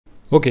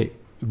Okay,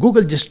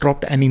 Google just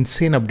dropped an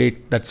insane update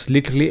that's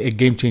literally a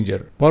game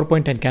changer.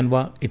 PowerPoint and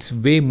Canva, it's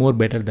way more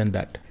better than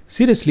that.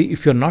 Seriously,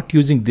 if you're not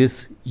using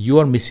this, you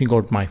are missing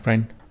out, my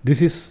friend.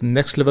 This is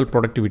next level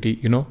productivity,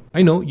 you know.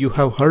 I know you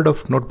have heard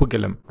of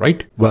NotebookLM,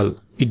 right? Well,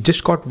 it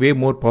just got way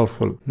more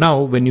powerful. Now,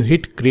 when you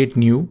hit create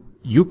new,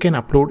 you can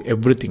upload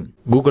everything.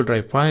 Google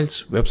Drive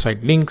files,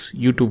 website links,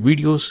 YouTube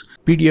videos,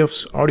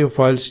 PDFs, audio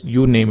files,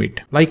 you name it.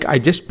 Like I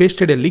just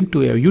pasted a link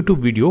to a YouTube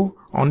video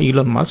on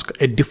Elon Musk,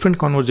 a different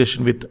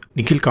conversation with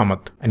Nikhil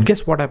Kamath. And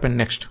guess what happened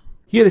next?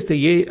 Here is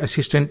the AI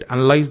assistant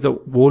analyzed the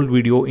whole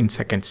video in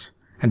seconds.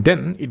 And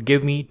then it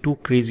gave me two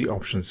crazy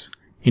options,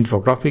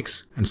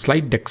 infographics and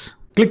slide decks.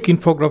 Click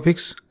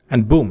infographics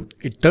and boom,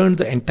 it turned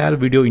the entire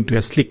video into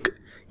a slick,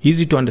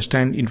 easy to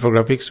understand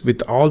infographics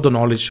with all the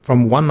knowledge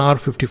from 1 hour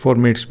 54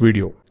 minutes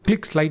video.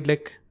 Click slide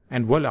deck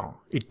and voila,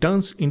 it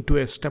turns into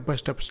a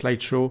step-by-step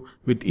slideshow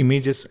with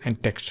images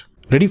and text,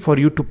 ready for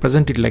you to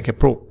present it like a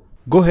pro.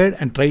 Go ahead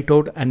and try it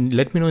out and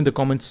let me know in the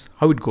comments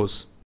how it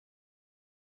goes.